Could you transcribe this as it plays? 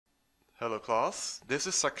Hello class, this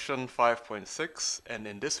is section 5.6 and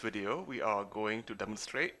in this video we are going to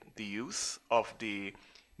demonstrate the use of the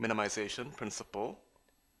minimization principle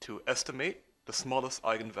to estimate the smallest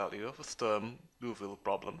eigenvalue of a Sturm-Liouville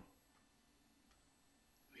problem.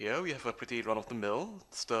 Here we have a pretty run-of-the-mill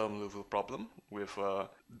Sturm-Liouville problem with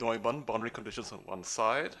Neumann boundary conditions on one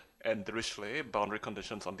side and Dirichlet boundary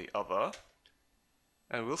conditions on the other.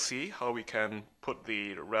 And we'll see how we can put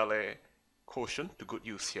the Rayleigh quotient to good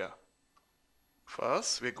use here.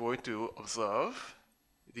 First, we're going to observe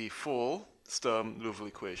the full Sturm-Liouville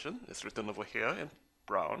equation. It's written over here in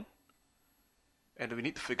brown. And we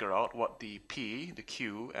need to figure out what the P, the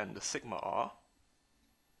Q, and the sigma are.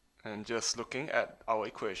 And just looking at our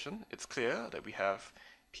equation, it's clear that we have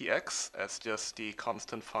Px as just the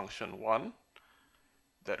constant function 1,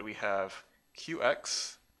 that we have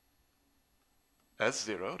Qx as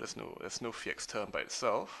 0, there's no Px term by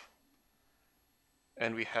itself,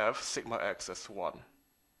 and we have sigma x as 1,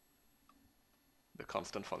 the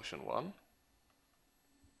constant function 1.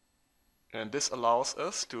 And this allows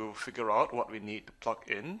us to figure out what we need to plug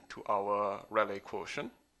in to our Rayleigh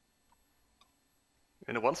quotient.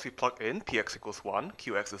 And once we plug in Px equals 1,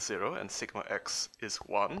 Qx is 0, and sigma x is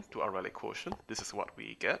 1 to our Rayleigh quotient, this is what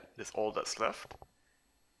we get. This is all that's left.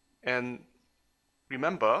 And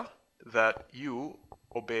remember that u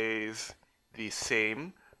obeys the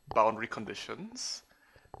same boundary conditions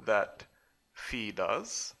that phi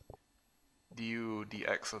does. Du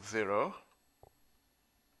dx of 0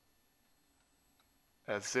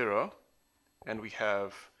 as 0, and we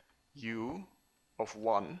have u of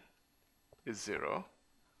 1 is 0.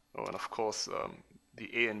 Oh, and of course the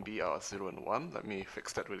a and b are 0 and 1. Let me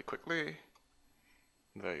fix that really quickly.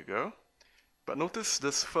 There you go. But notice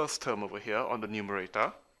this first term over here on the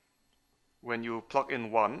numerator. When you plug in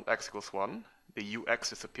 1, x equals 1, the ux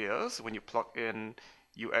disappears. When you plug in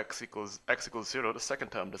ux equals x equals 0, the second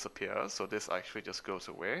term disappears. So this actually just goes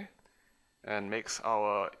away and makes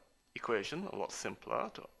our equation a lot simpler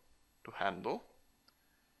to handle.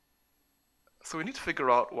 So we need to figure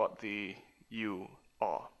out what the u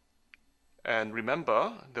are. And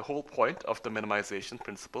remember, the whole point of the minimization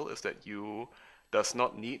principle is that u does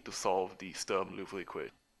not need to solve the Sturm-Liouville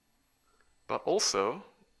equation. But also,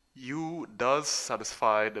 u does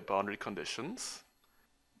satisfy the boundary conditions,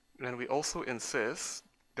 and we also insist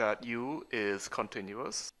that u is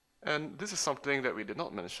continuous. And this is something that we did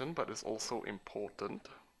not mention, but is also important.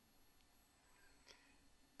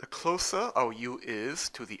 The closer our u is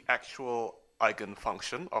to the actual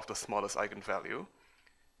eigenfunction of the smallest eigenvalue,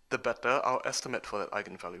 the better our estimate for that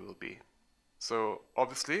eigenvalue will be. So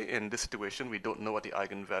obviously in this situation we don't know what the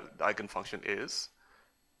eigenfunction is,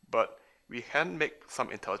 but we can make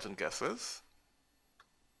some intelligent guesses.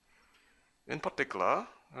 In particular,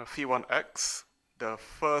 phi1x, the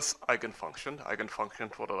first eigenfunction, the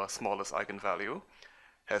eigenfunction for the smallest eigenvalue,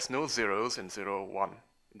 has no zeros in 0, 1,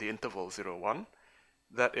 the interval 0, 1.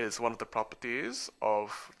 That is one of the properties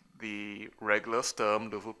of the regular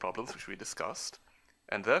Sturm-Liouville problems which we discussed,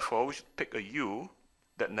 and therefore we should pick a u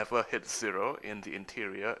that never hits 0 in the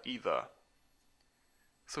interior either.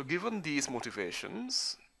 So given these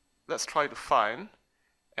motivations, let's try to find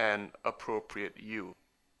an appropriate u.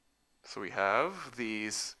 So we have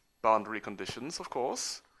these boundary conditions, of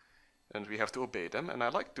course, and we have to obey them, and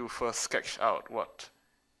I'd like to first sketch out what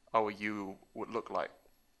our u would look like.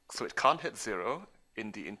 So it can't hit 0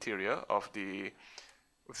 in the interior of the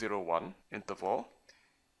 0, 1 interval.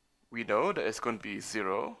 We know that it's going to be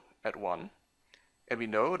 0 at 1, and we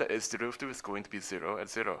know that its derivative is going to be 0 at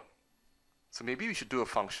 0. So maybe we should do a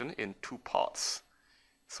function in two parts.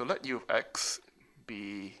 So let u of x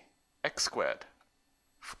be x squared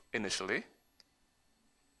initially.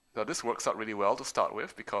 Now this works out really well to start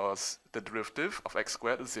with because the derivative of x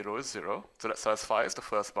squared is 0, so that satisfies the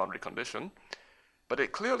first boundary condition. But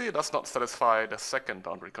it clearly does not satisfy the second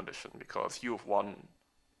boundary condition because u of 1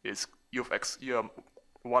 is u of x,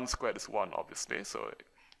 1 squared is 1 obviously, so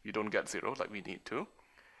you don't get 0 like we need to.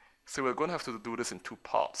 So we're going to have to do this in two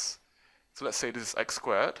parts. So let's say this is x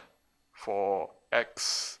squared for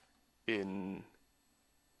x in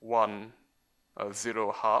 1,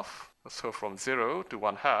 0 half. So from 0 to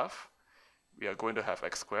 1 half, we are going to have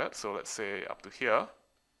x squared. So let's say up to here.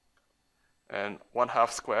 And 1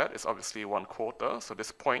 half squared is obviously 1 quarter. So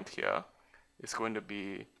this point here is going to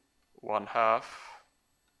be 1 half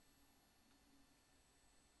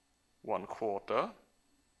 1 quarter.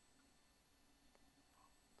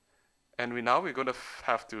 And we're going to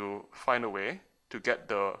have to find a way to get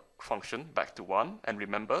the function back to 1. And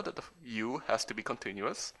remember that the u has to be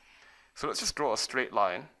continuous. So let's just draw a straight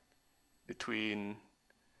line between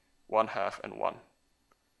 1 half and 1.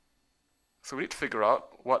 So we need to figure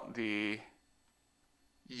out what the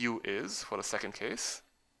u is for the second case.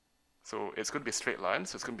 So it's going to be a straight line,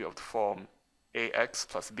 so it's going to be of the form ax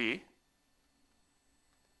plus b.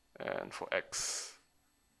 And for x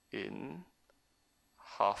in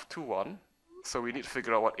half to 1, so we need to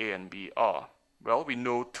figure out what a and b are. Well, we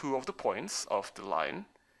know two of the points of the line.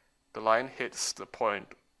 The line hits the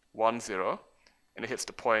point 1, 0, and it hits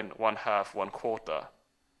the point 1/2, 1/4.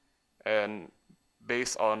 And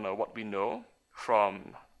based on what we know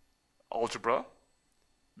from algebra,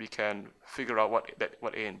 we can figure out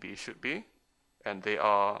what a and b should be. And they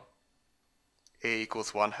are a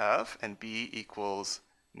equals 1/2 and b equals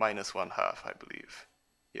minus 1/2, I believe.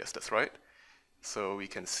 Yes, that's right. So we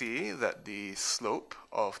can see that the slope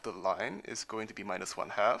of the line is going to be minus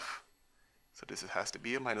 1/2. So this has to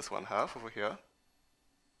be a minus 1/2 over here.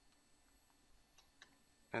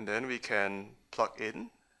 And then we can plug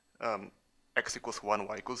in x equals 1,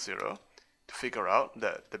 y equals 0 to figure out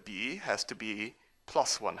that the b has to be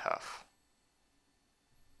plus 1/2.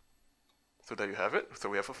 So there you have it. So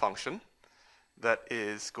we have a function that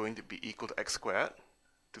is going to be equal to x squared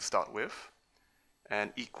to start with,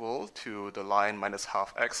 and equal to the line minus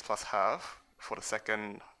half x plus half for the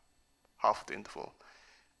second half of the interval.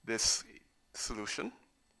 This solution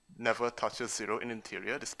never touches 0 in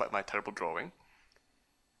interior, despite my terrible drawing,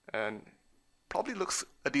 and probably looks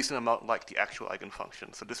a decent amount like the actual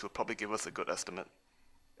eigenfunction, so this will probably give us a good estimate.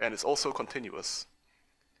 And it's also continuous.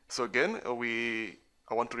 So again, I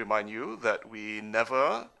want to remind you that we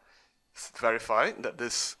never verified that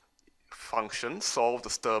this function solved the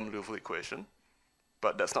Sturm-Liouville equation,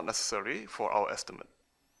 but that's not necessary for our estimate.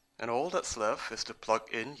 And all that's left is to plug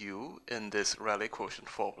in u in this Rayleigh quotient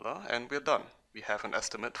formula, and we're done. We have an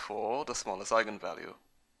estimate for the smallest eigenvalue.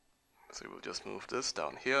 So we'll just move this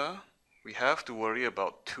down here. We have to worry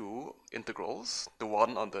about two integrals, the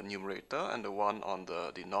one on the numerator and the one on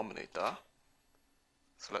the denominator.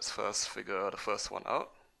 So let's first figure the first one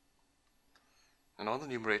out. And on the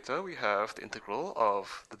numerator, we have the integral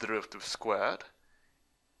of the derivative squared.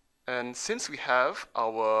 And since we have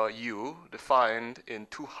our u defined in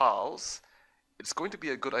two halves, it's going to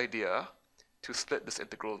be a good idea to split this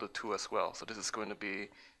integral into two as well. So this is going to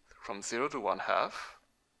be from 0 to 1/2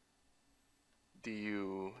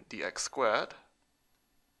 du dx squared,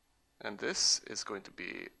 and this is going to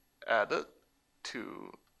be added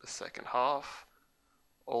to the second half,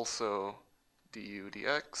 also du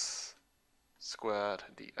dx squared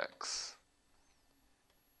dx.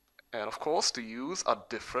 And of course, the u's are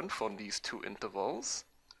different from these two intervals.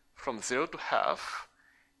 From 0 to half,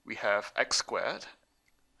 we have x squared.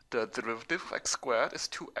 The derivative of x squared is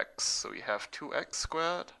 2x, so we have 2x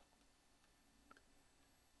squared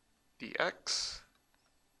dx.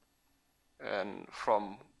 And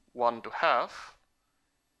from 1 to half,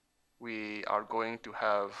 we are going to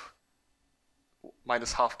have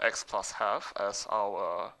minus half x plus half as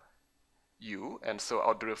our u, and so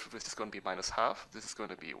our derivative is just going to be minus half. This is going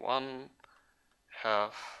to be 1/2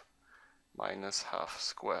 minus half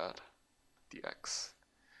squared dx.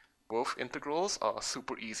 Both integrals are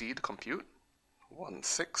super easy to compute.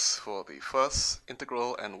 1/6 for the first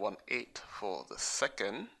integral and 1/8 for the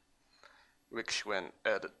second, which when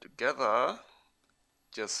added together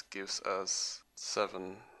just gives us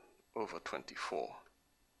 7/24.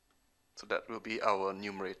 So that will be our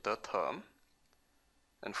numerator term.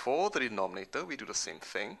 And for the denominator, we do the same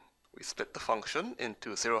thing. We split the function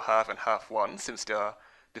into 0/2 and 1/2, since they are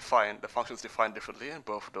defined, the function is defined differently in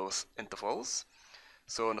both of those intervals.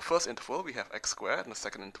 So in the first interval, we have x squared. In the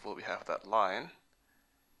second interval, we have that line.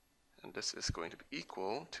 And this is going to be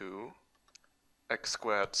equal to x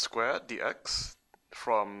squared squared dx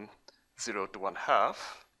from 0 to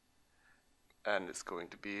 1/2. And it's going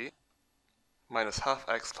to be minus half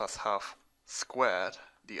x plus half squared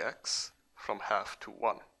dx from 1/2 to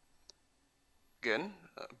 1. Again,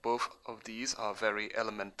 both of these are very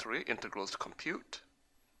elementary integrals to compute.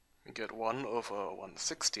 We get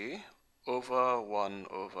 1/160 over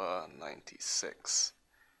 1/96.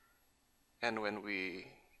 And when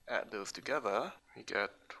we add those together, we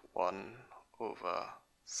get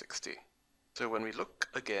 1/60. So when we look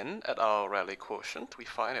again at our Rayleigh quotient, we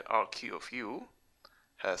find that our Q of u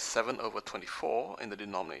has 7/24 in the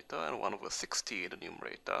denominator and 1/60 in the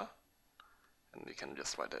numerator. And we can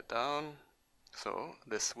just write that down. So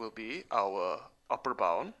this will be our upper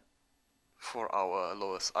bound for our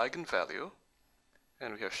lowest eigenvalue.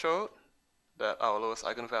 And we have showed that our lowest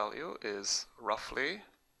eigenvalue is roughly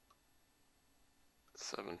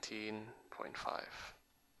 17.5.